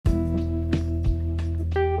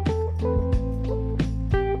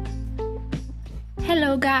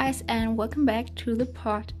Hello guys and welcome back to the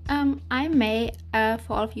pod. I'm May. For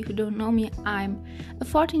all of you who don't know me, I'm a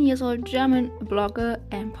 14 years old German blogger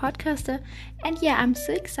and podcaster. And yeah, I'm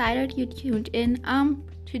so excited you tuned in.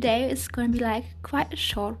 Today is gonna be like quite a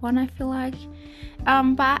short one, I feel like.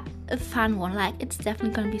 But a fun one. Like it's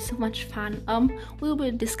definitely gonna be so much fun. We'll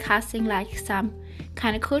be discussing like some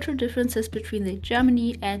kind of cultural differences between the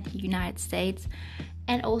Germany and the United States.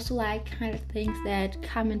 And also like kind of things that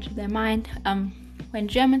come into their mind when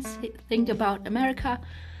Germans think about America,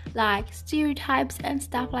 like stereotypes and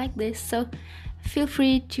stuff like this. So feel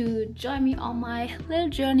free to join me on my little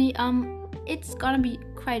journey. It's gonna be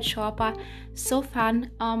quite short but so fun.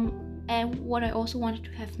 And what I also wanted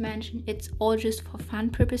to have mentioned, it's all just for fun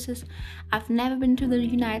purposes. I've never been to the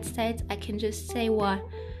United States. I can just say what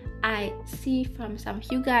I see from some of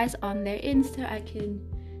you guys on their Insta. I can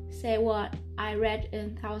say what I read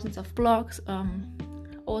in thousands of blogs.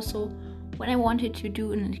 Also, when I wanted to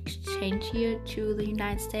do an exchange here to the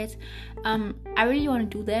United States, I really want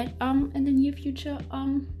to do that in the near future.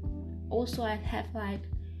 Also, I have like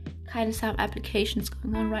kind of some applications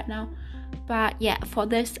going on right now. But yeah, for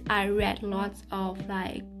this I read lots of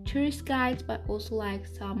like tourist guides, but also like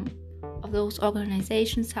some of those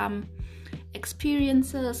organizations, some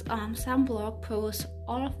experiences, some blog posts,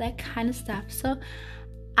 all of that kind of stuff. So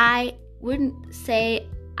I wouldn't say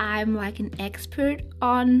I'm like an expert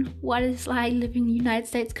on what it's like living in the United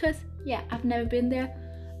States, because yeah, I've never been there.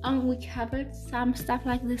 We covered some stuff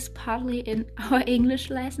like this partly in our English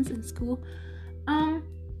lessons in school.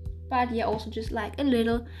 But yeah, also just like a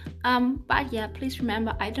little. But yeah, please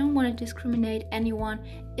remember, I don't want to discriminate anyone.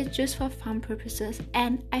 It's just for fun purposes,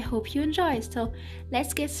 and I hope you enjoy. So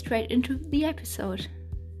let's get straight into the episode.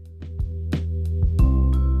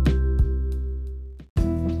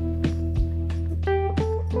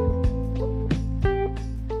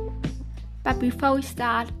 But before we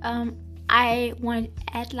start, I want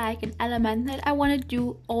to add like an element that I want to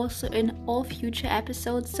do also in all future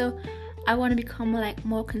episodes. So I want to become like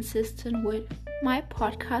more consistent with my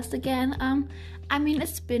podcast again. I mean,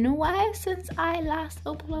 it's been a while since I last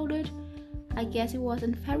uploaded. I guess it was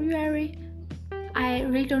in February. I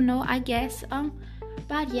really don't know, I guess.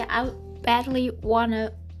 But yeah, I badly want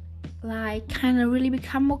to like kind of really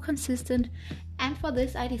become more consistent. And for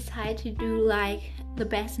this, I decided to do like the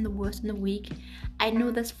best and the worst in the week. I know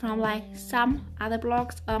this from like some other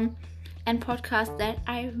blogs and podcasts that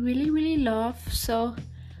I really love. So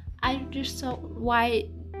I just thought, why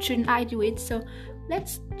shouldn't I do it? So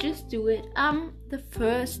let's just do it. The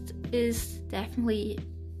first is definitely,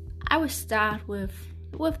 I will start with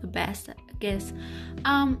the best, I guess.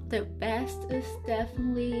 The best is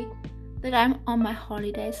definitely that I'm on my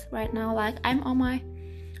holidays right now. Like I'm on my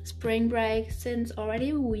spring break since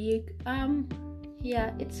already a week.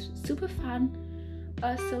 Yeah, it's super fun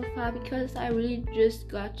so far, because I really just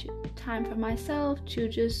got time for myself to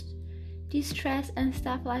just de-stress and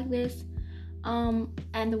stuff like this.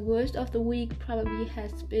 And the worst of the week probably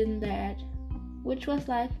has been that, which was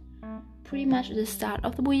like pretty much the start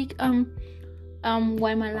of the week. When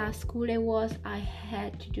my last school day was, I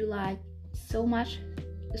had to do like so much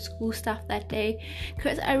school stuff that day,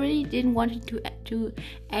 because I really didn't want to do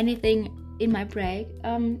anything in my break.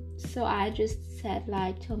 So I just sat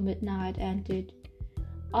like till midnight and did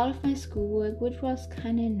all of my schoolwork, which was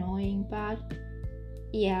kind of annoying, but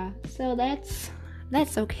yeah, so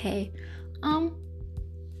that's okay.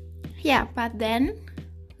 Yeah, but then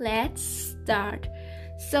let's start.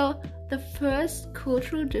 So the first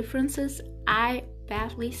cultural differences I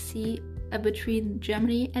badly see between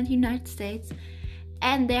Germany and the United States,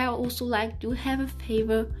 and there also like do have a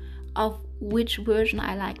favor of which version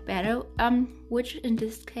I like better, which in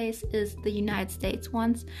this case is the United States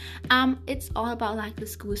ones. It's all about like the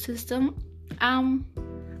school system.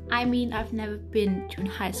 I mean, I've never been to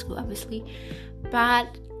high school obviously,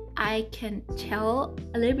 but I can tell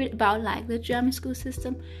a little bit about like the German school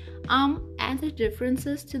system and the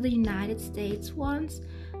differences to the United States ones,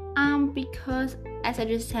 because as I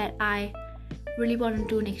just said, I really want to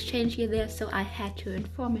do an exchange year there, so I had to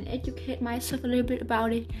inform and educate myself a little bit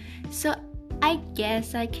about it. So I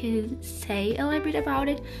guess I can say a little bit about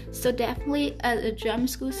it. So definitely the German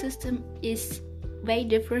school system is very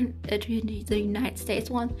different to the United States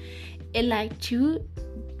one in like two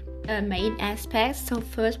main aspects. So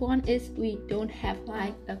first one is we don't have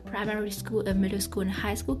like a primary school, a middle school, and a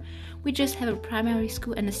high school. We just have a primary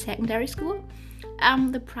school and a secondary school.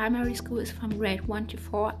 The primary school is from grade 1 to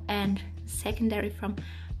 4 and secondary from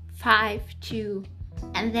 5 to,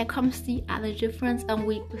 and there comes the other difference.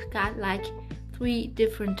 We've got like 3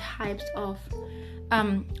 different types of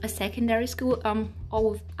a secondary school,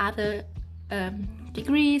 all with other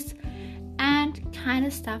degrees and kind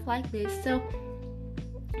of stuff like this. So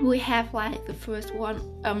we have like the first one,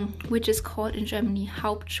 which is called in Germany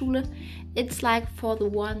Hauptschule. It's like for the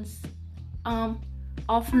ones,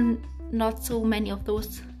 often not so many of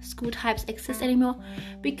those school types exist anymore,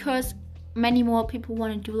 because many more people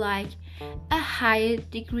want to do like a higher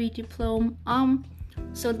degree diploma.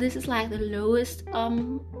 So this is like the lowest,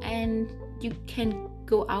 and you can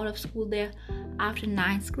go out of school there after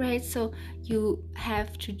 9th grade. So you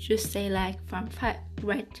have to just say like from 5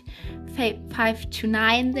 to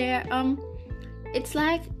 9 there. It's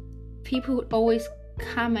like people would always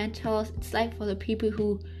come and tell us it's like for the people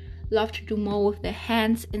who love to do more with their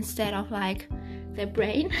hands instead of like their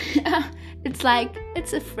brain. It's like,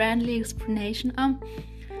 it's a friendly explanation.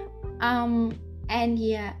 And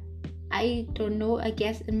yeah, I don't know, I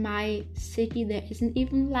guess in my city there isn't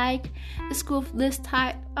even like a school of this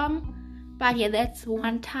type. But yeah, that's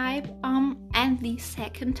one type. And the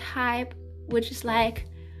second type, which is like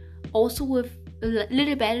also with a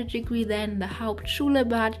little better degree than the Hauptschule,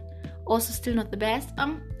 but also still not the best.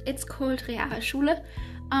 It's called Realschule.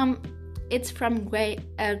 It's from grade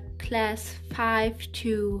class 5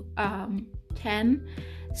 to 10.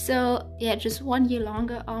 So yeah, just 1 year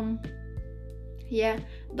longer. Yeah,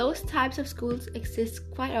 those types of schools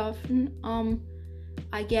exist quite often.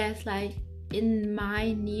 I guess like in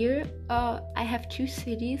my near, I have 2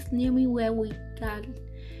 cities near me where we got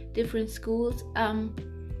different schools.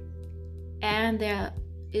 And there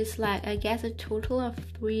is like, I guess, a total of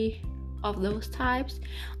 3 of those types.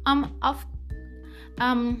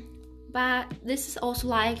 But this is also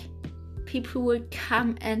like people would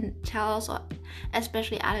come and tell us, or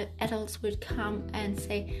especially adults would come and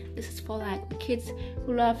say this is for like the kids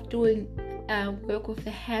who love doing work with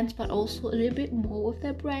their hands, but also a little bit more with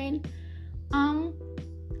their brain.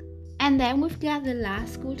 And then we've got the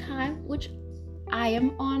last school type, which I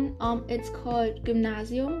am on. It's called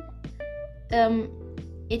Gymnasium.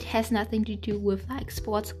 It has nothing to do with like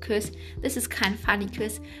sports, because this is kind of funny,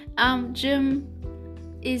 because gym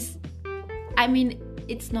is, I mean,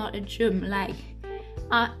 it's not a gym, like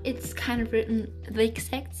it's kind of written the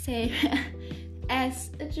exact same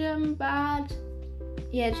as a gym, but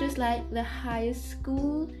yeah, just like the highest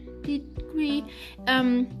school degree,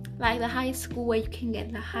 like the highest school where you can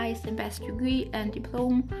get the highest and best degree and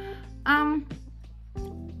diploma.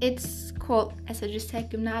 It's called, as I just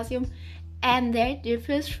said, Gymnasium, and that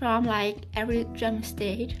differs from like every German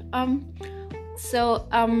state. So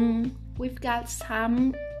we've got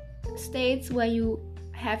some states where you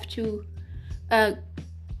have to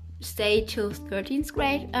stay till 13th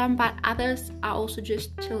grade, but others are also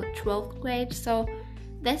just till 12th grade. So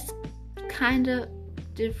that's kind of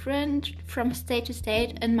different from state to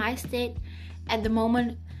state. In my state at the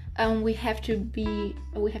moment, we have to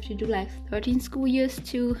do like 13 school years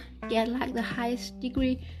to get like the highest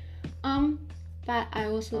degree. But I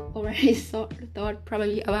also already thought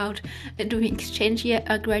probably about doing exchange year,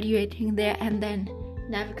 graduating there and then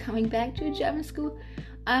never coming back to a German school.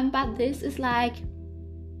 But this is like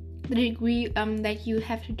the degree that you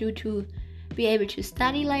have to do to be able to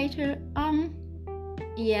study later.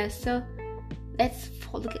 Yeah, so that's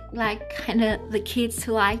for like kind of the kids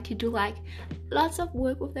who like to do like lots of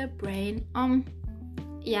work with their brain.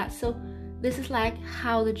 Yeah, so this is like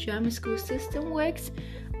how the German school system works.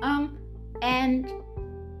 And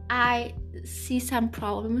I see some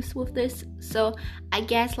problems with this. So I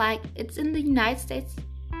guess like it's in the United States,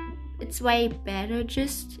 it's way better,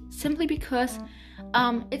 just simply because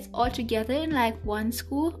it's all together in like one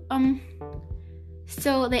school.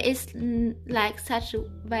 So there is like such a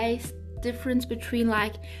vast difference between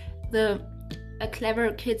like the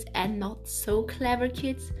clever kids and not so clever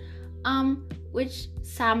kids, which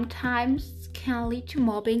sometimes can lead to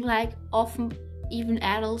mobbing. Like often even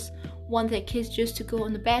adults want their kids just to go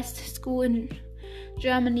on the best school in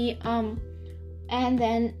Germany, and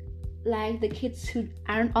then like the kids who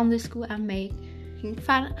aren't on the school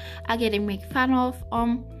are getting made fun of.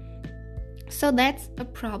 So that's a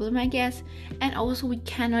problem, I guess. And also we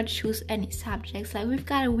cannot choose any subjects. Like we've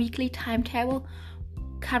got a weekly timetable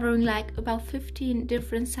covering like about 15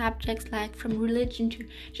 different subjects, like from religion to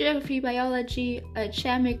geography, biology,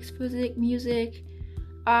 ceramics, physics, music,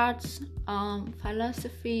 arts,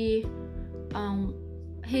 philosophy,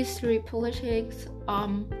 history, politics,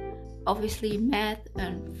 obviously math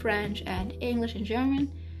and French and English and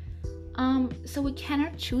German. So we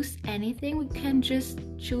cannot choose anything. We can just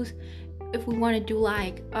choose if we want to do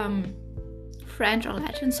like French or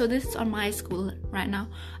Latin. So this is on my school right now.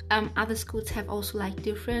 Other schools have also like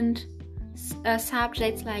different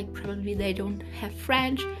subjects, like probably they don't have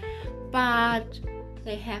French, but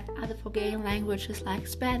they have other forgotten languages like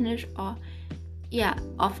Spanish, or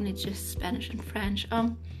often it's just Spanish and French.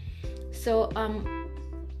 On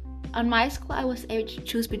my school I was able to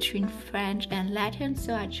choose between French and Latin,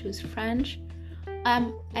 so I choose French.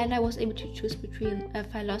 And I was able to choose between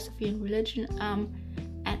philosophy and religion.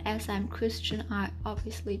 And as I'm Christian, I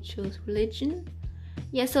obviously chose religion.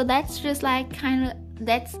 So that's just like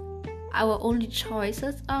that's our only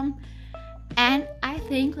choices. And I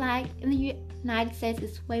think like in the United States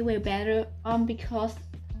it's way better. Because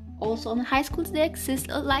also in the high schools there exists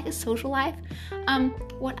like a social life.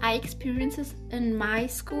 What I experienced in my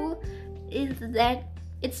school is that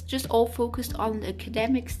it's just all focused on the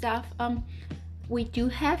academic stuff. We do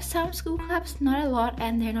have some school clubs, not a lot,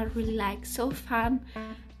 and they're not really like so fun.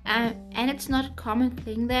 And it's not a common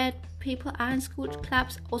thing that people are in school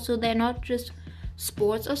clubs. Also, they're not just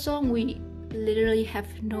sports or so. We literally have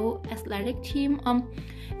no athletic team.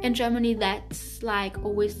 In Germany, that's like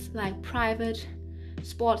always like private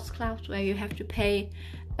sports clubs where you have to pay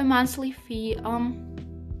a monthly fee.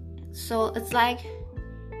 So it's like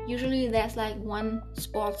usually there's like one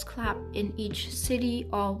sports club in each city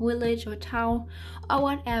or village or town or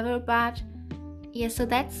whatever, but so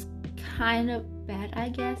that's kind of bad, I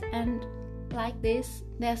guess. And like this,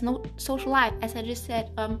 there's no social life, as I just said.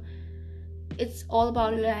 It's all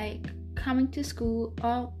about like coming to school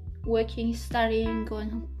or working, studying,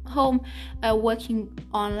 going home, working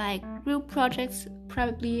on like group projects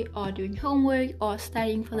probably, or doing homework or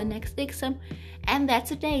studying for the next exam, and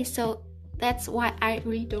that's a day. So that's why I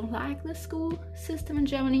really don't like the school system in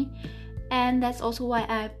Germany, and that's also why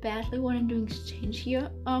I badly want to do exchange here.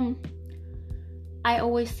 I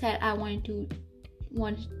always said I wanted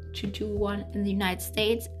to do one in the United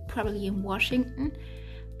States, probably in Washington,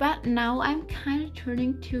 but now I'm kind of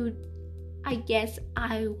turning to, I guess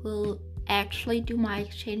I will actually do my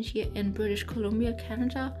exchange here in British Columbia,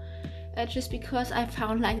 Canada, just because I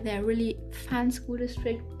found like they're really fun school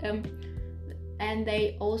district. And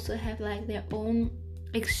they also have like their own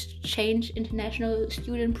exchange international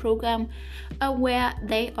student program, where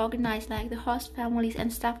they organize like the host families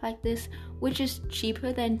and stuff like this, which is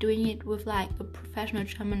cheaper than doing it with like a professional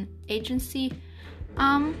German agency.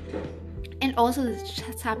 And also the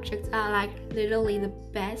subjects are like literally the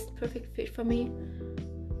best, perfect fit for me.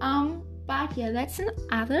 But that's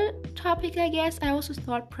another topic, I guess. I also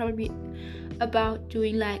thought probably about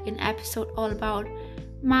doing like an episode all about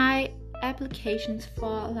my applications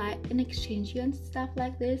for like an exchange year and stuff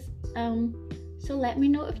like this. So let me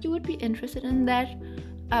know if you would be interested in that.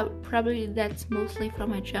 Probably that's mostly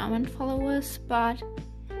from my German followers, but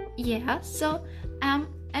so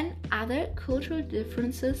and other cultural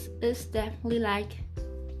differences is definitely like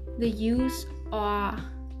the use of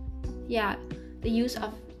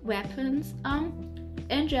weapons.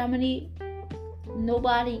 In Germany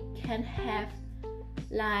nobody can have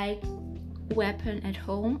like weapon at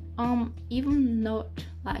home, even not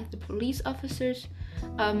like the police officers.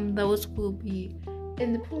 Those will be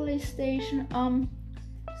in the police station,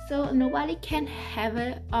 so nobody can have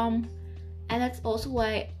it. And that's also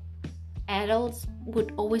why adults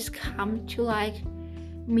would always come to like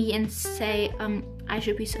me and say I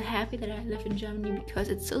should be so happy that I live in Germany because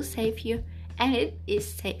it's so safe here, and it is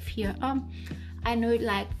safe here. I know it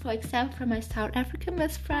like, for example, from my South African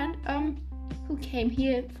best friend who came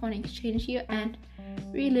here for an exchange year, and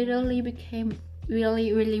we literally became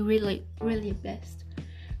really best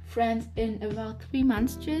friends in about 3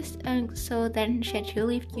 months just. And so then she had to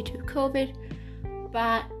leave due to COVID.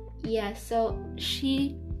 But so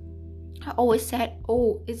she always said,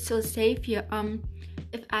 oh, it's so safe here.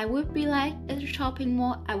 If I would be like at a shopping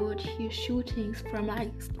mall, I would hear shootings from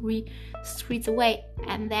like 3 streets away,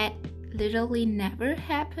 and that literally never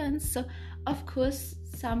happens. So of course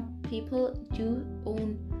some people do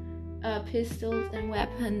own pistols and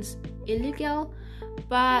weapons illegal,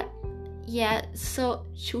 but so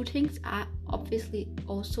shootings are obviously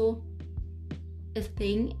also a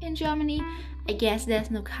thing in Germany. I guess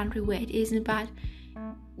there's no country where it isn't, but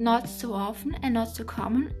not so often and not so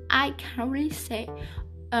common. I can't really say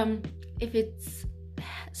if it's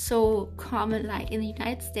so common like in the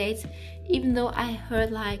United States, even though I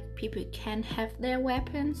heard like people can have their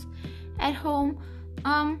weapons at home.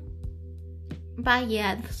 But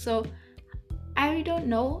so I really don't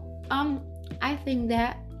know. I think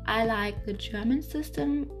that I like the German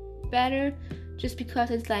system better just because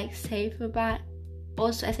it's like safer, but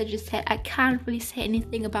also, as I just said, I can't really say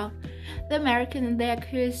anything about the American in there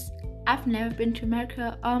because I've never been to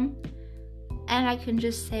America. And I can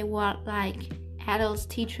just say what like adults,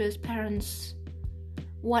 teachers, parents,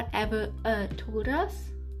 whatever told us.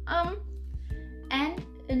 And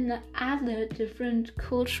in the other different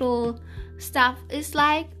cultural stuff is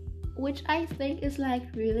like, which I think is like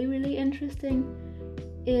really, really interesting,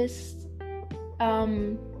 is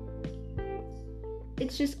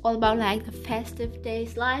it's just all about like the festive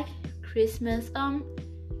days, like Christmas.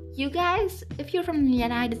 You guys, if you're from the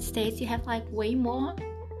United States, you have like way more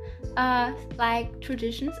like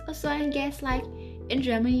traditions or so. I guess like in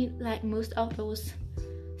Germany, like most of those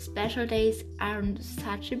special days aren't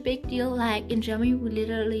such a big deal. Like in Germany, we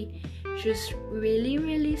literally just really,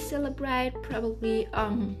 really celebrate probably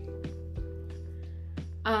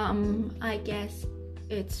I guess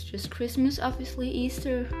it's just Christmas, obviously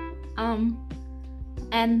Easter,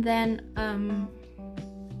 and then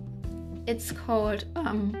it's called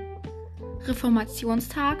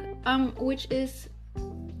Reformationstag, which is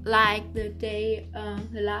like the day,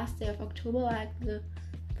 the last day of October, like the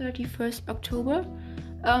 31st October,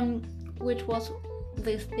 which was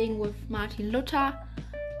this thing with Martin Luther.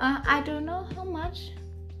 I don't know how much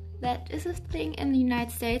that is a thing in the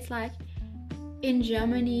United States. Like in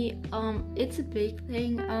Germany, it's a big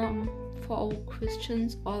thing for all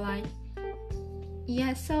Christians, or like,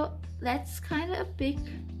 yeah, so that's kind of a big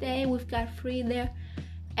day. We've got free there,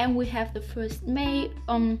 and we have the 1st May,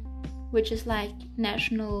 which is like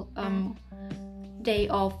national day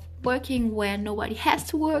of working, where nobody has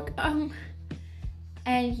to work,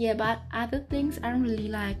 and yeah, but other things aren't really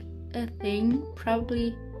like a thing.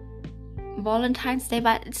 Probably Valentine's Day,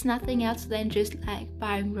 but it's nothing else than just like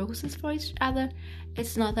buying roses for each other.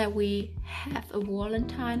 It's not that we have a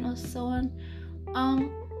Valentine or so on.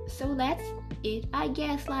 So that's it, I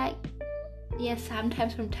guess. Like, yeah,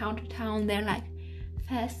 sometimes from town to town they're like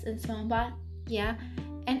fests and so on, but yeah.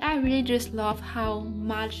 And I really just love how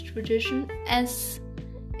much tradition is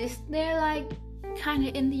there, like kind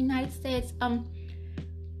of in the United States.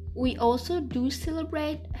 We also do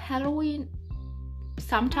celebrate Halloween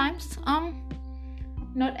sometimes,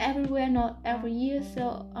 not everywhere, not every year.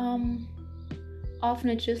 So often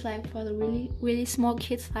it's just like for the really, really small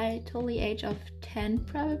kids, like till the age of 10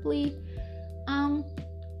 probably,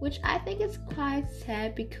 which I think is quite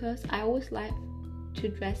sad, because I always like to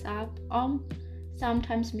dress up.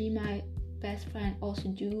 Sometimes me and my best friend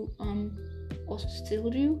also still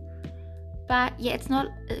do, but yeah, it's not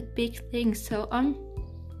a big thing. So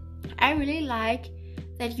I really like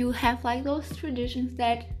that you have like those traditions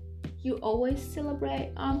that you always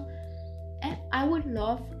celebrate, and I would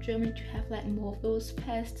love Germany to have like more of those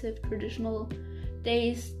festive traditional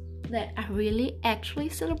days that are really actually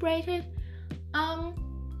celebrated.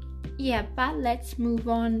 Yeah, but let's move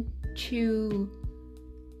on to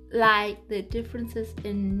like the differences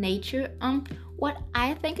in nature. What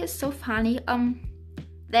I think is so funny,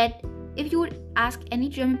 that if you would ask any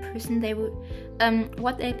German person, they would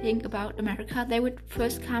what they think about America, they would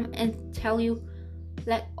first come and tell you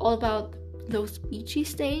like all about those beachy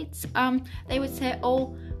states. They would say,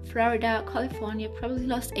 oh, Florida, California, probably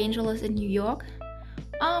Los Angeles and New York,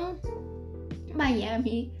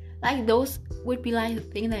 Miami, like those would be like the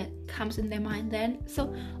thing that comes in their mind then.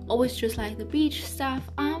 So always just like the beach stuff.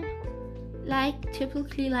 Like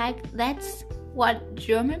typically like that's what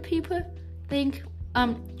German people think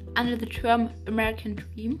under the term American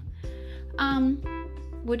dream,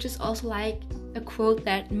 which is also like a quote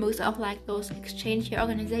that most of like those exchange year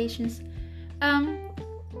organizations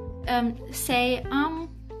say.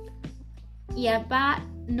 Yeah, but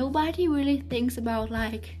nobody really thinks about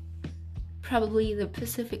like probably the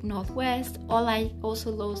Pacific Northwest, or like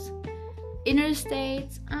also those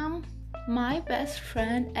interstates. My best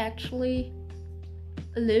friend actually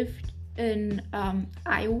lived in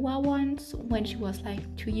Iowa once when she was like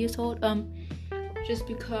 2 years old, just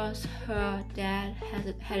because her dad had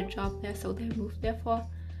a job there, so they moved there for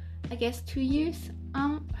I guess 2 years.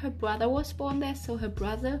 Her brother was born there, so her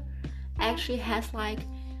brother actually has like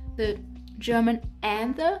the German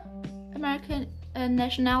and the American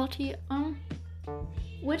nationality,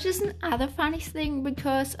 which is another funny thing,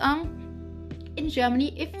 because in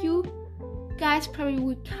Germany, if you guys probably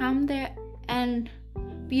would come there and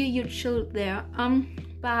be your child there,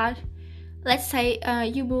 but let's say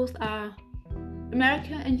you both are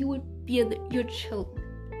American and you would be your child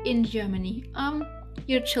in Germany,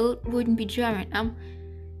 your child wouldn't be German,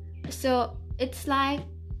 so it's like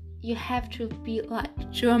you have to be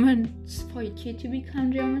like German for your kid to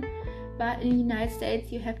become German. But in the United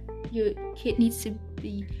States, your kid needs to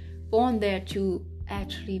be born there to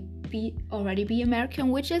actually already be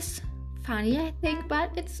American, which is funny, I think,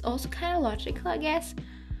 but it's also kind of logical, I guess.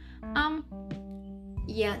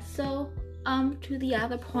 Yeah, so to the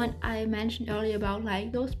other point I mentioned earlier about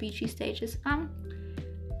like those beachy stages,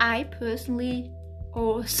 I personally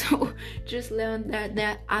also just learned that there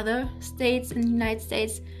are other states in the United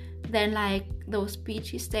States than like those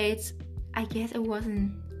beachy states. I guess it was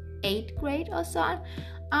in 8th grade or so.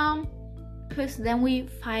 Because then we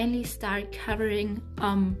finally started covering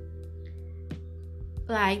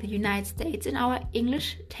like the United States in our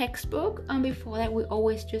English textbook. Before that we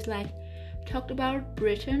always just like talked about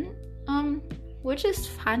Britain, which is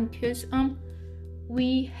fun because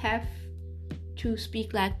we have to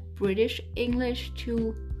speak like British English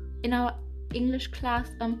to in our English class.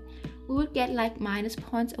 We would get like minus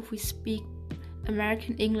points if we speak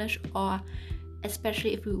American English, or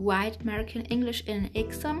especially if we write American English in an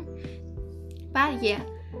exam. But yeah,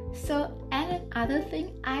 so and another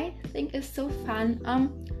thing I think is so fun,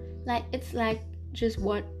 like it's like just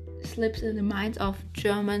what slips in the minds of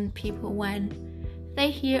German people when they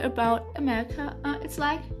hear about America. It's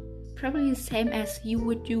like probably the same as you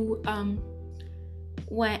would do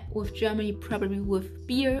when with Germany, probably with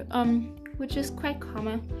beer, which is quite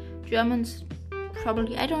common. Germans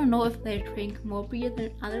probably, I don't know if they drink more beer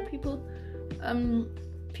than other people.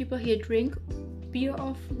 People here drink beer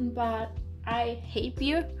often, but I hate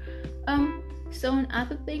beer. So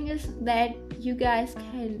another thing is that you guys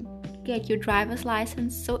can get your driver's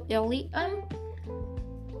license so early.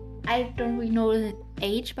 I don't really know the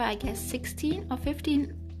age, but I guess 16 or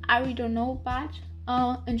 15. I really don't know, but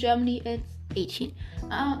in Germany it's 18.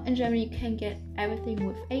 In Germany you can get everything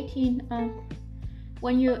with 18.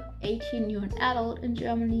 When you're 18, you're an adult in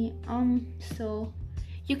Germany. So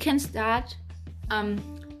you can start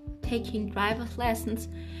taking driver's lessons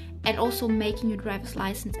and also making your driver's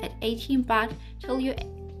license at 18, but till you're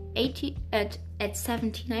 18 at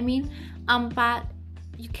 17, I mean. But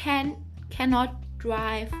you cannot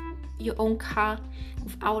drive your own car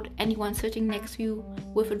without anyone sitting next to you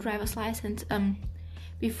with a driver's license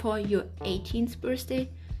before your 18th birthday.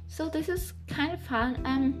 So this is kind of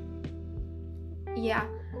fun. Yeah,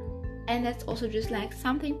 and that's also just like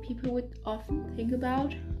something people would often think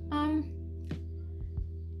about. And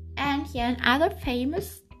yeah, another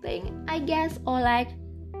famous thing, I guess, or like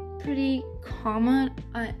pretty common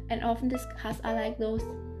and often discussed are like those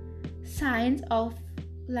signs of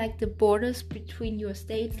like the borders between your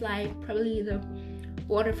states, like probably the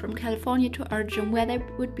border from California to Oregon, where there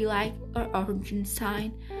would be like an Oregon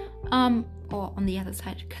sign, or on the other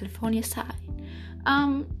side, California side.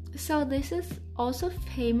 So this is also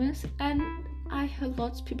famous, and I heard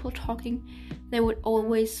lots of people talking. They would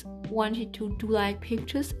always want you to do like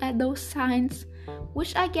pictures at those signs,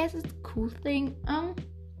 which I guess is a cool thing.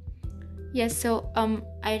 Yeah, so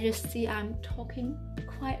I just see I'm talking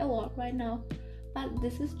quite a lot right now, but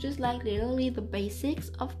this is just like literally the basics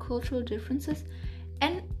of cultural differences.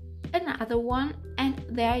 And another one, and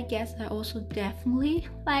there I guess I also definitely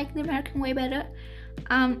like the American way better.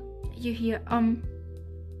 You hear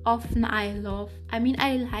often I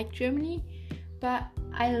like Germany, but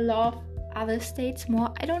I love other states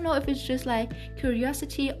more. I don't know if it's just like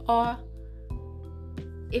curiosity or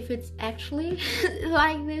if it's actually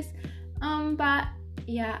like this. But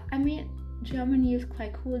yeah, I mean, Germany is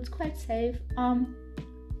quite cool, it's quite safe,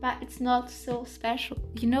 but it's not so special,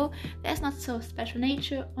 you know, there's not so special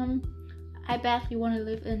nature. I badly want to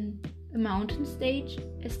live in a mountain state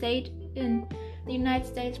in the United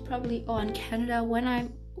States, probably, or in Canada when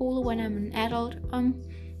I'm older, when I'm an adult.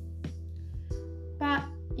 But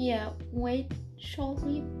yeah, wait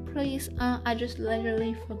shortly please. I just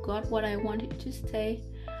literally forgot what I wanted to say.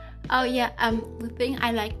 Oh yeah, the thing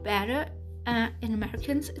I like better in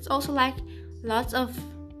Americans, it's also like lots of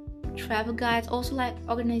travel guides, also like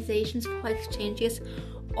organizations for exchanges,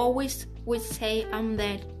 always would say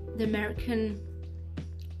that the American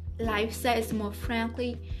lifestyle is more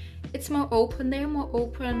friendly, it's more open, they're more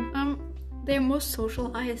open, they're more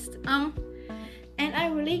socialized, and I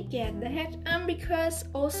really get that, because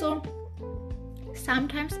also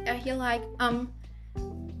sometimes I hear like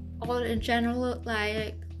all in general,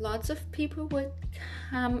 like lots of people would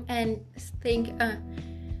come and think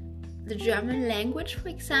the German language, for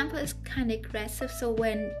example, is kind of aggressive. So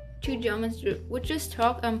when two Germans would just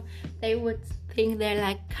talk, they would think they're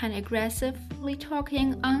like kind of aggressively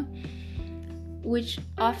talking, which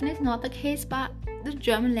often is not the case. But the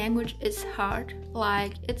German language is hard,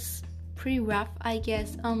 like it's pretty rough, I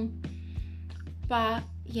guess. But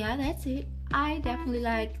yeah, that's it. I definitely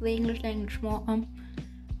like the English language more.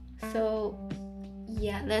 So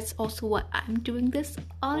yeah, that's also what I'm doing this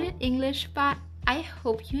all in English, but I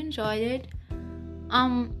hope you enjoyed it.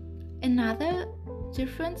 Another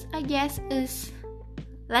difference, I guess, is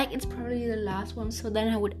like it's probably the last one, so then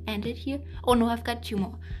I would end it here. Oh no, I've got two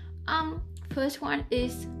more. First one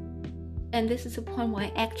is and this is the point why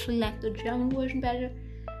I actually like the German version better,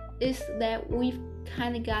 is that we've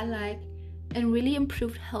kind of got like a really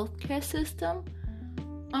improved healthcare system.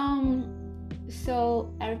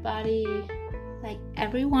 So everybody, like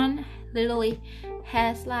everyone literally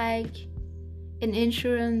has like an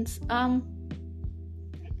insurance,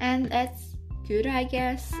 and that's good, I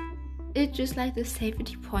guess. It's just like the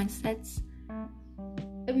safety points, that's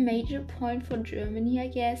a major point for Germany, I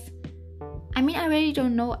guess. I mean, I really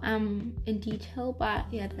don't know in detail, but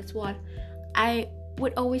yeah, that's what I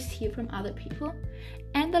would always hear from other people.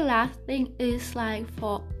 And the last thing is like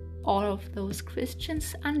for all of those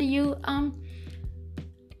Christians under you,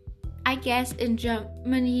 I guess in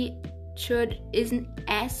Germany church isn't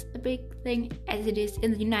as a big thing as it is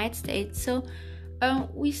in the United States. So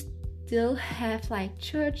we still have like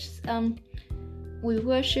church, we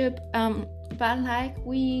worship, but like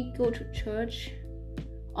we go to church,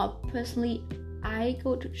 or personally I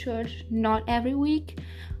go to church not every week,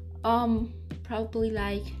 probably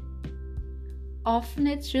like often.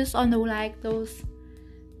 It's just on the like those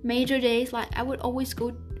major days. Like I would always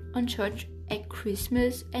go on church at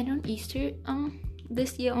Christmas and on Easter.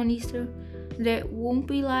 This year on Easter there won't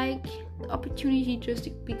be like the opportunity just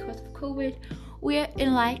because of COVID. We're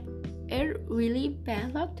in like a really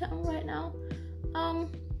bad lockdown right now.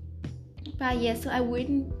 But yeah, so I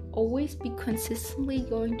wouldn't always be consistently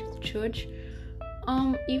going to the church,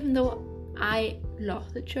 even though I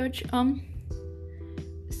love the church.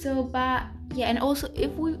 So but yeah, and also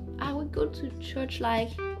if I would go to church, like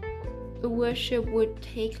the worship would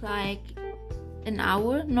take like an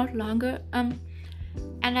hour, not longer. And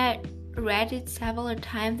I read it several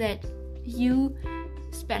times that you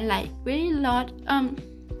spend like really lot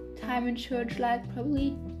time in church, like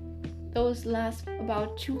probably those last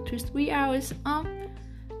about 2 to 3 hours.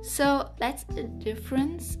 So that's a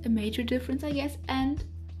difference, a major difference, I guess. And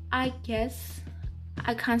I guess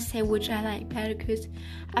I can't say which I like better because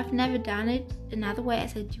I've never done it another way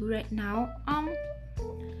as I do right now.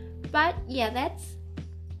 But yeah, that's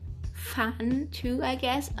fun too, I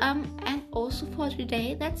guess. And also for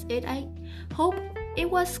today, that's it. I hope it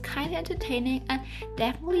was kind of entertaining, and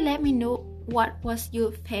definitely let me know what was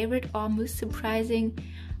your favorite or most surprising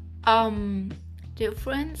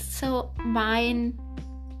difference. So mine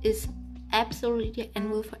is absolutely and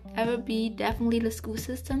will forever be definitely the school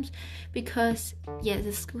systems, because yeah,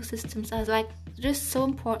 the school systems are like just so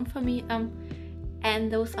important for me,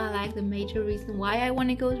 and those are like the major reason why I want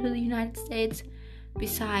to go to the United States,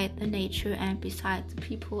 besides the nature and besides the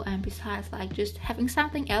people and besides like just having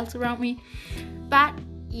something else around me. But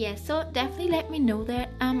yeah, so definitely let me know that.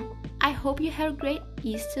 I hope you had a great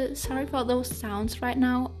Easter. Sorry for those sounds right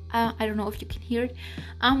now. I don't know if you can hear it.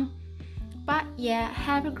 But yeah,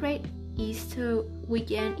 have a great Easter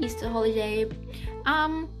weekend, Easter holiday.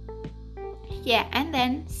 Yeah, and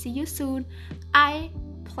then see you soon. I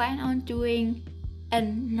plan on doing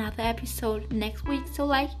another episode next week. So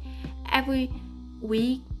like every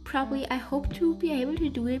week, probably. I hope to be able to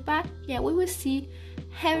do it. But yeah, we will see.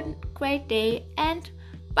 Have a great day and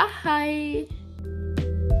bye.